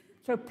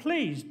 So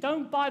please,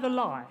 don't buy the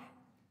lie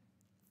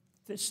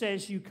that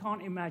says you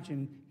can't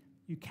imagine.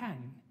 You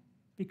can,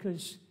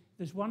 because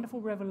there's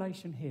wonderful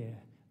revelation here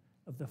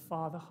of the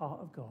Father heart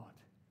of God.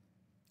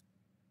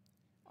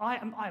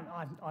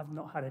 I've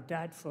not had a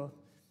dad for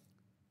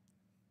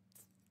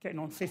getting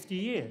on 50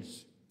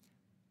 years,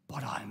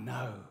 but I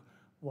know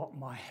what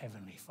my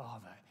Heavenly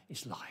Father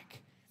is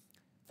like.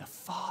 The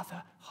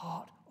Father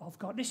heart of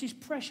God. This is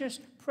precious,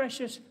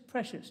 precious,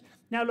 precious.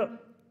 Now look,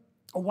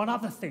 one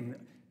other thing.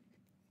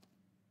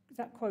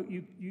 That quote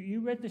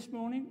you read this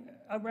morning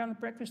around the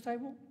breakfast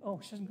table? Oh,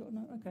 she hasn't got it.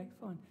 No, okay,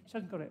 fine. She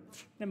hasn't got it.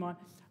 Never mind.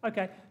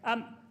 Okay,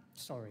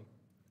 sorry.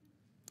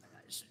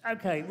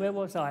 Okay, where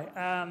was I?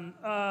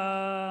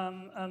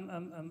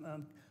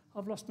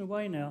 I've lost my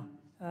way now.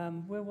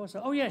 Where was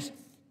I? Oh, yes.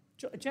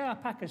 J.R.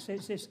 Packer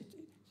says this.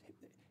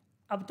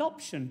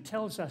 Adoption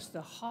tells us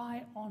the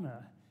high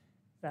honor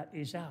that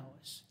is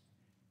ours.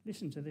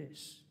 Listen to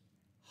this.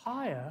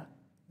 Higher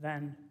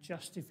than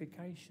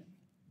justification.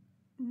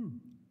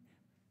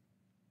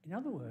 In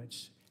other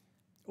words,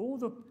 all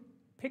the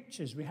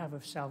pictures we have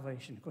of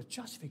salvation, of course,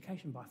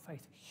 justification by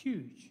faith,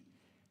 huge.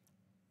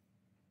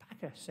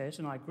 Packer says,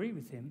 and I agree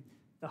with him,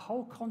 the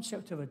whole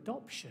concept of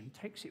adoption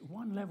takes it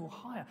one level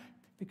higher.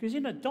 Because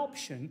in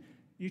adoption,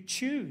 you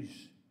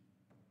choose.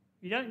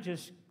 You don't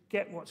just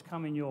get what's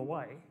coming your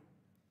way,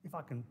 if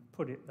I can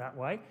put it that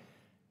way.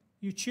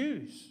 You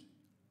choose.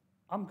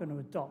 I'm going to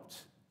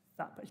adopt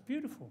that. But it's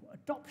beautiful.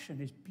 Adoption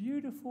is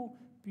beautiful,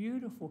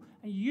 beautiful.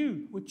 And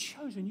you were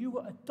chosen. You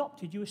were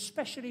adopted. You were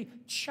specially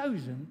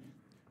chosen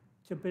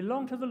to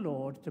belong to the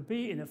Lord, to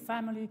be in the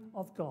family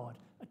of God.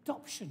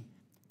 Adoption.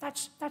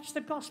 That's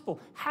the gospel.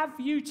 Have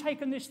you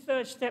taken this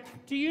third step?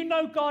 Do you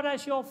know God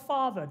as your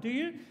Father? Do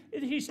you?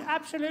 He's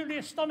absolutely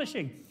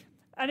astonishing.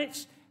 And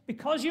it's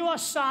because you are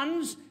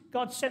sons,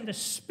 God sent the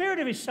Spirit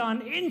of His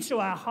Son into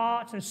our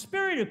hearts, the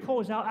Spirit who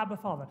calls out Abba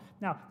Father.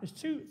 Now, there's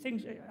two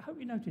things I hope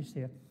you noticed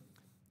here.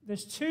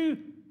 There's two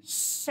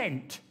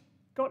sent.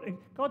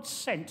 God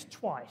sent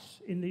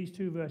twice in these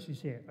two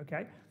verses here,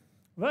 okay?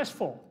 Verse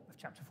 4 of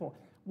chapter 4.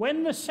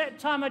 When the set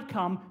time had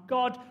come,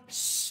 God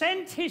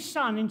sent His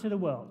Son into the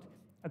world.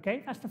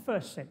 Okay, that's the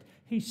first sent.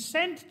 He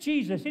sent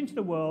Jesus into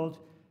the world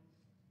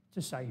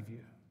to save you.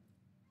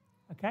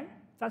 Okay,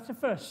 that's the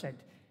first sent.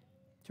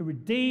 To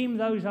redeem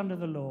those under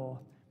the law.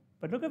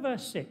 But look at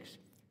verse 6.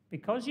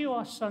 Because you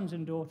are sons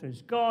and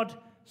daughters, God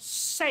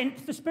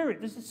sent the Spirit.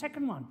 There's the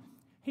second one.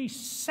 He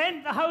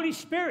sent the Holy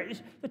Spirit.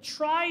 It's the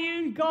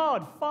triune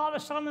God, Father,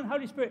 Son, and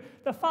Holy Spirit.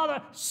 The Father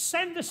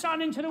sent the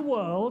Son into the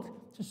world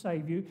to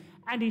save you,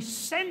 and He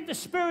sent the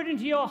Spirit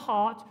into your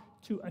heart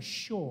to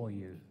assure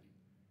you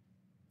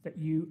that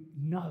you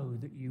know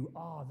that you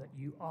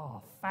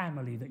are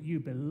family, that you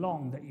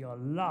belong, that you're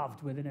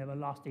loved with an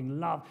everlasting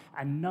love,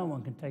 and no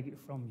one can take it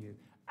from you.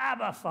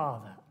 Abba,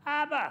 Father.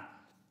 Abba.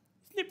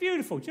 Isn't it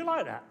beautiful? Do you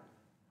like that?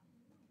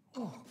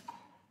 Oh,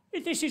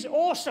 this is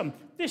awesome.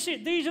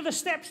 These are the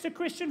steps to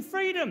Christian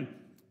freedom.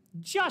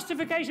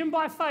 Justification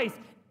by faith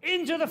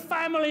into the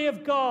family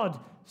of God.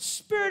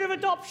 Spirit of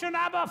adoption,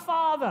 Abba,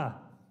 Father.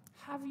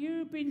 Have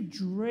you been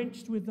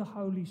drenched with the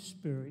Holy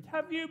Spirit?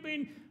 Have you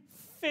been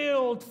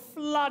filled,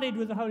 flooded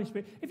with the Holy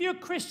Spirit? If you're a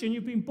Christian,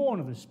 you've been born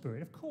of the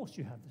Spirit. Of course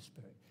you have the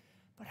Spirit.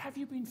 But have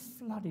you been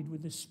flooded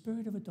with the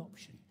Spirit of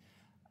adoption?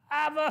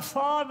 Abba,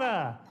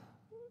 Father.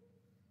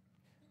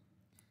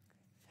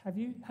 Have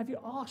you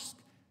asked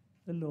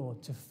the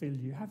Lord to fill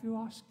you? Have you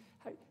asked?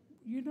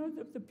 You know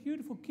the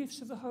beautiful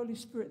gifts of the Holy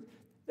Spirit.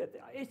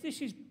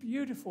 This is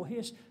beautiful.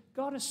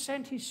 God has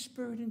sent His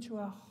Spirit into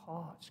our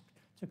hearts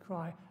to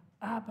cry,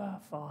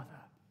 Abba,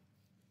 Father.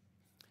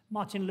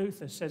 Martin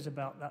Luther says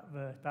about that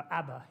verse, about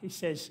Abba, he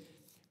says,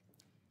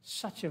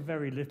 such a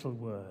very little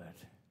word,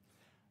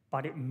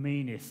 but it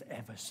meaneth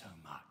ever so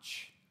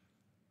much.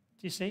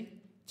 Do you see?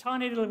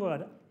 Tiny little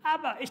word.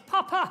 Abba, it's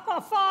Papa,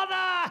 oh,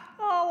 Father.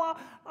 Oh,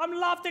 I'm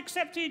loved,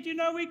 accepted. You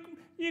know,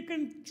 you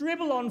can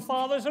dribble on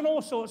fathers and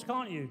all sorts,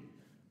 can't you?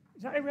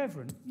 Is that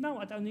irreverent? No,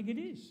 I don't think it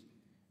is.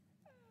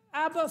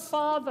 Abba,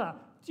 Father.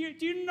 Do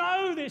you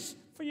know this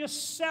for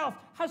yourself?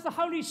 Has the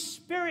Holy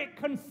Spirit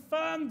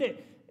confirmed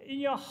it in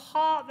your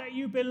heart that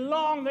you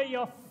belong, that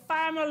you're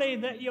family,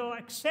 that you're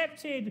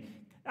accepted,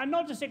 and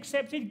not just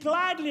accepted,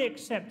 gladly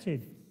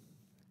accepted?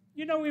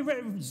 You know, we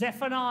read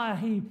Zephaniah,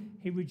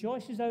 he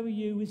rejoices over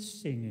you with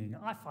singing.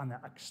 I find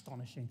that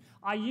astonishing.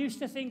 I used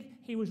to think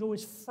he was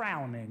always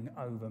frowning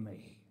over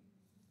me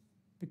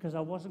because I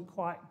wasn't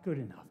quite good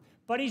enough.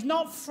 But He's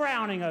not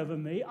frowning over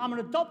me. I'm an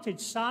adopted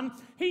son.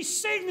 He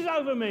sings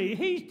over me.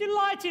 He's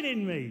delighted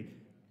in me.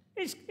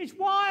 It's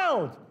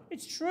wild.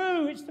 It's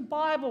true. It's the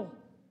Bible.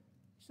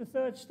 It's the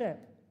third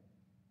step.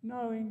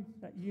 Knowing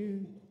that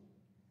you,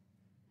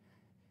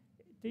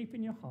 deep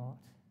in your heart,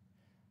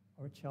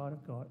 are a child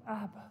of God.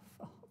 Abba,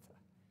 Father.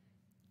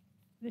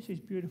 This is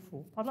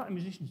beautiful. I'd like the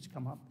musicians to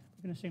come up.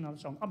 We're going to sing another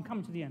song. I'm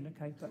coming to the end,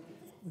 okay? But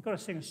we've got to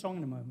sing a song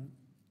in a moment.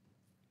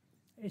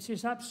 It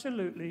is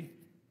absolutely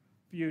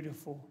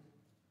beautiful.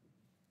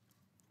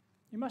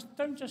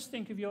 Don't just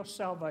think of your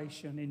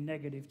salvation in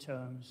negative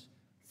terms,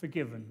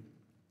 forgiven.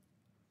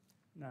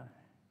 No,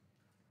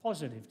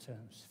 positive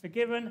terms.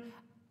 Forgiven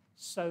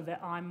so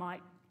that I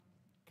might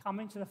come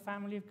into the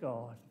family of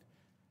God,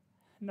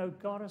 know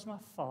God as my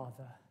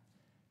Father.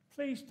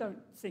 Please don't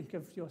think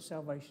of your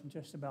salvation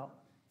just about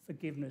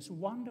forgiveness,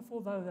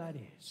 wonderful though that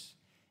is.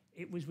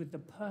 It was with the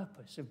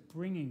purpose of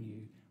bringing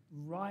you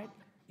right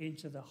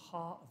into the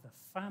heart of the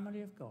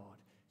family of God,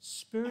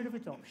 spirit of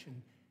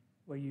adoption,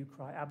 where you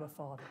cry, Abba,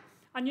 Father.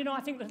 And you know,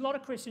 I think there's a lot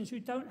of Christians who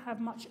don't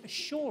have much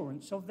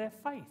assurance of their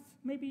faith.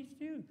 Maybe you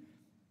do.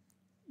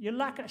 You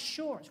lack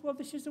assurance. Well,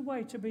 this is the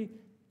way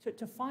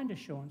to find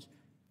assurance.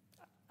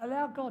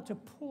 Allow God to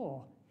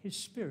pour his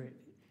Spirit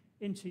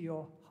into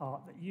your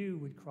heart that you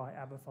would cry,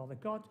 Abba, Father.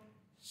 God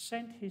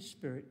sent his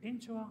Spirit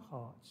into our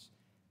hearts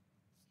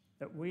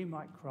that we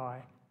might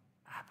cry,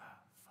 Abba,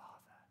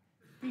 Father.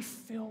 Be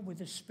filled with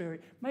the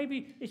Spirit.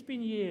 Maybe it's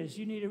been years.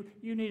 You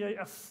need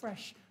a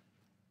fresh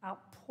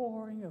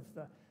outpouring of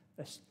the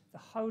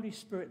Holy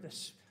Spirit,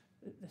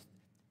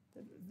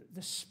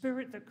 the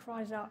Spirit that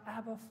cries out,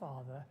 Abba,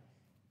 Father,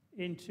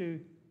 into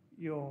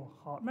your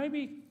heart.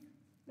 Maybe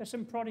there's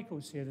some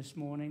prodigals here this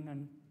morning,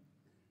 and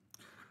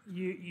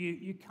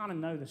you kind of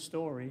know the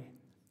story,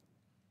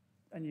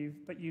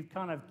 but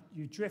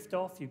you drift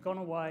off, you've gone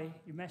away,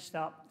 you messed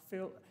up.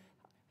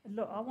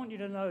 Look, I want you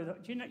to know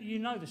that you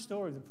know the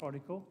story of the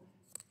prodigal.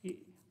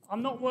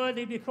 I'm not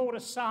worthy to be called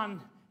a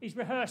son. He's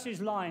rehearsed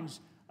his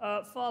lines.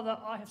 Father,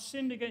 I have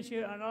sinned against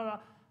you, and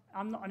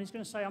and he's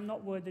going to say, I'm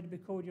not worthy to be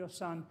called your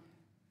son.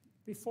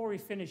 Before he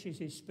finishes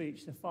his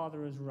speech, the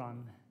father has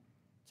run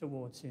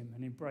towards him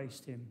and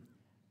embraced him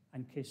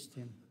and kissed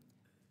him.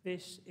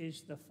 This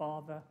is the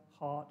Father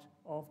heart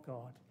of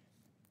God.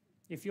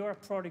 If you're a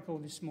prodigal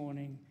this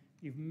morning,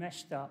 you've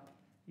messed up,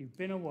 you've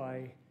been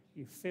away,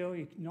 you feel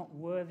you're not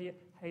worthy,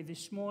 hey,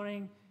 this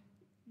morning,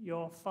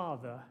 your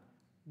Father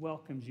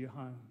welcomes you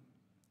home.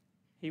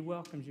 He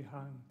welcomes you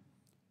home.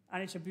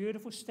 And it's a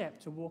beautiful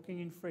step to walking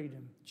in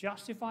freedom,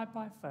 justified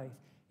by faith,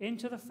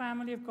 into the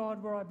family of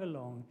God where I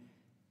belong.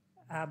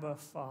 Abba,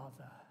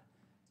 Father,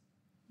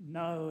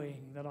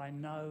 knowing that I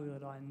know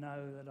that I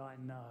know that I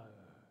know.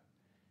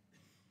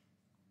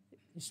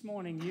 This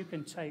morning you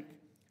can take,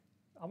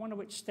 I wonder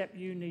which step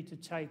you need to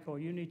take, or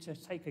you need to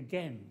take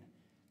again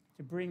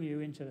to bring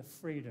you into the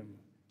freedom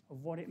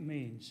of what it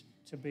means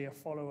to be a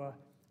follower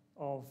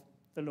of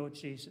the Lord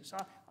Jesus.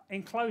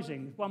 In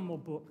closing, one more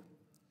book.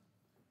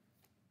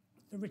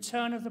 The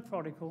Return of the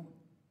Prodigal,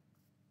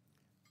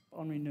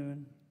 Henri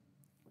Nouwen,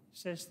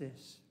 says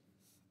this.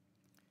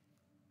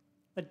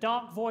 The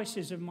dark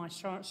voices of my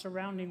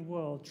surrounding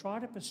world try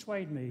to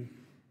persuade me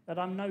that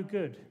I'm no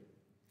good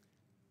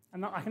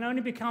and that I can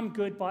only become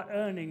good by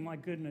earning my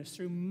goodness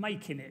through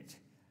making it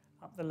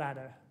up the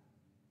ladder.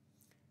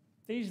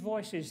 These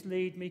voices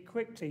lead me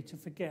quickly to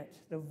forget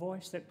the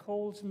voice that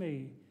calls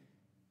me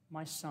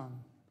my son,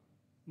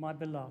 my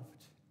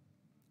beloved,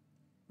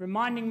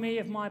 reminding me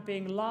of my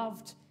being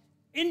loved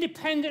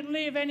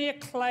independently of any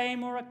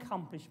acclaim or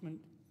accomplishment.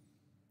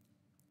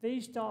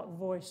 These dark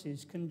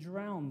voices can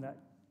drown that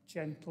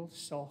gentle,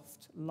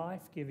 soft,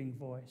 life-giving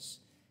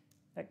voice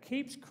that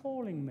keeps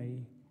calling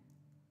me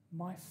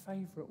my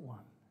favorite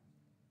one.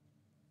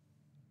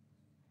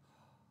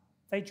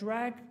 They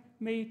drag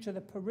me to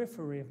the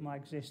periphery of my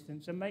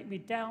existence and make me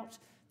doubt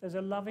there's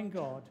a loving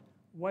God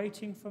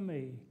waiting for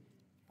me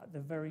at the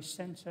very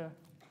center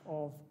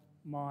of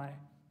my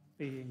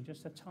being.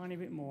 Just a tiny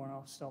bit more and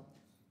I'll stop.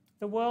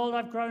 The world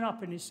I've grown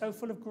up in is so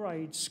full of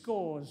grades,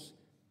 scores.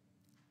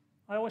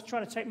 I always try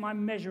to take my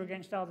measure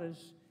against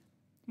others.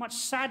 Much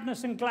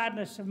sadness and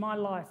gladness of my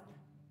life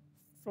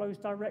flows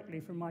directly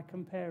from my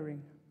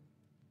comparing.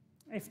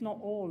 If not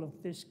all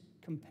of this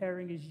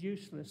comparing is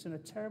useless and a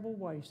terrible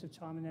waste of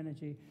time and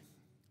energy.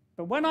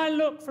 But when I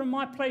look from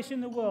my place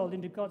in the world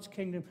into God's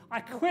kingdom,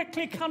 I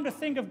quickly come to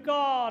think of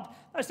God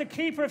as the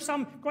keeper of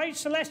some great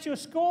celestial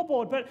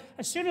scoreboard. But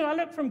as soon as I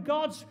look from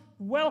God's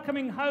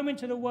welcoming home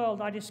into the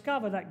world, I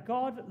discover that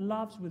God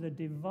loves with a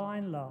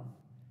divine love.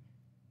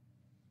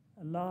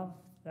 A love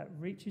that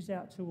reaches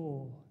out to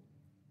all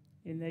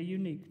in their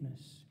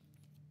uniqueness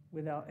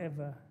without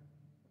ever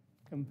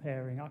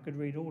comparing. I could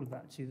read all of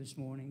that to you this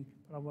morning,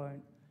 but I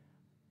won't.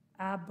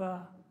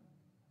 Abba,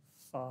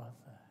 Father.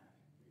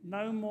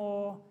 No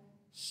more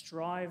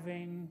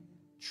striving,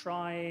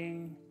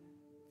 trying,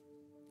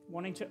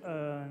 wanting to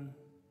earn.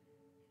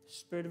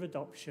 Spirit of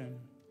adoption.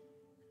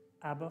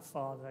 Abba,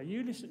 Father.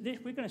 You listen.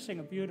 We're going to sing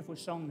a beautiful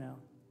song now.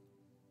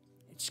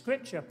 It's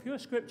scripture, pure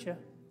scripture.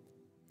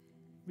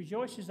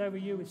 Rejoices over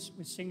you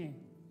with singing.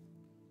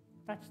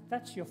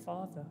 That's your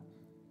Father.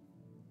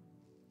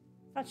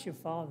 That's your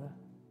Father.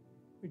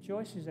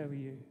 Rejoices over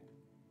you.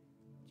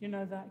 Do you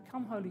know that?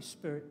 Come, Holy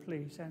Spirit,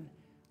 please. And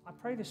I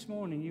pray this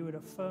morning you would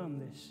affirm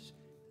this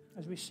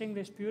as we sing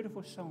this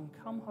beautiful song.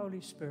 Come,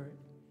 Holy Spirit.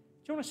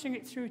 Do you want to sing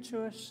it through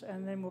to us?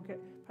 And then we'll get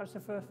perhaps the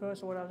first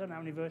verse or whatever. I don't know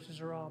how many verses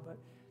there are, but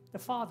the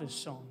Father's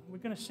song. We're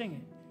going to sing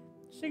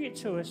it. Sing it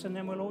to us, and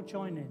then we'll all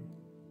join in.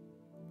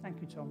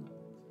 Thank you, Tom.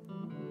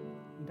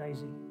 And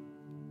Daisy.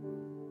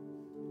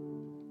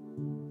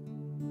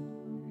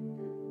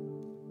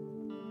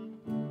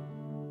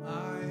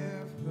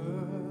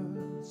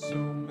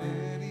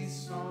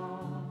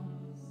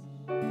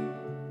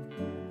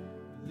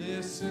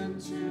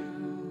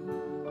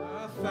 to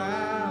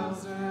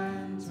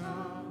 1,000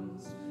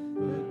 tongues,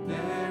 but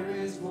there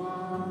is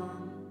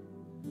one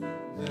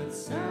that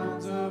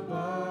sounds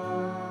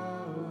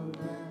above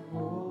them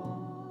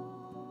all.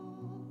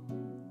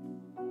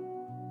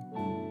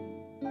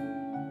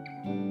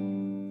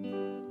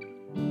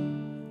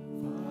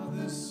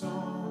 Father's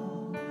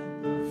song,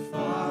 the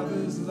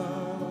Father's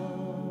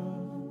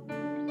love,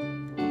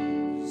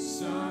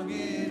 sung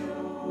it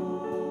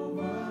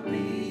over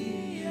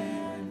me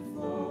and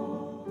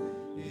for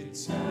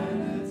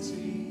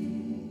eternity.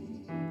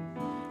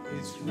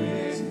 It's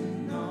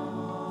written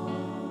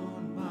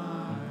on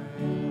my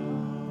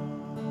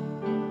heart.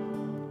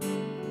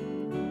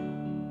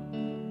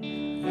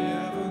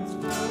 Heaven's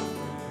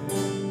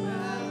perfect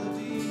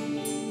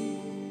melody,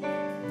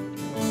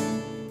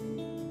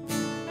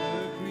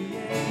 the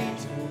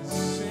Creator's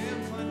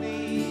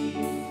symphony.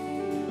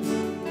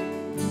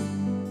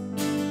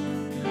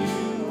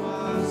 You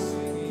are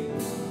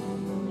singing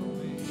over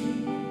me.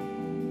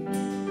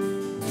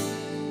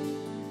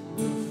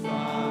 The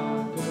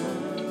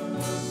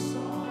Father's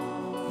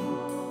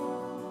song.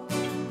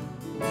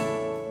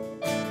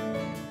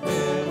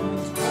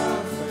 Heaven's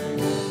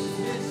perfect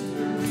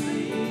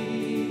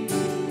mystery.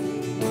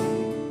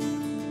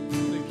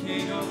 The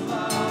King of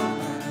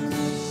love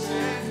has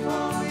sent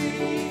for me.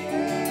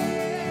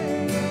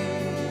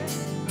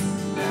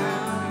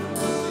 Now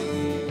you're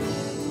singing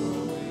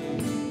over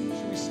me.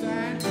 Should we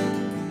stand?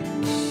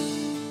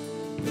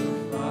 The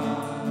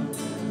Father's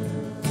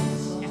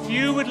If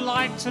you would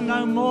like to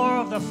know more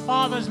of the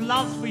Father's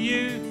love for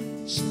you,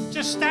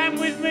 just stand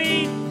with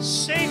me,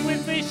 sing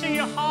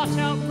your heart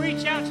out,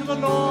 reach out to the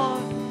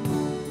Lord.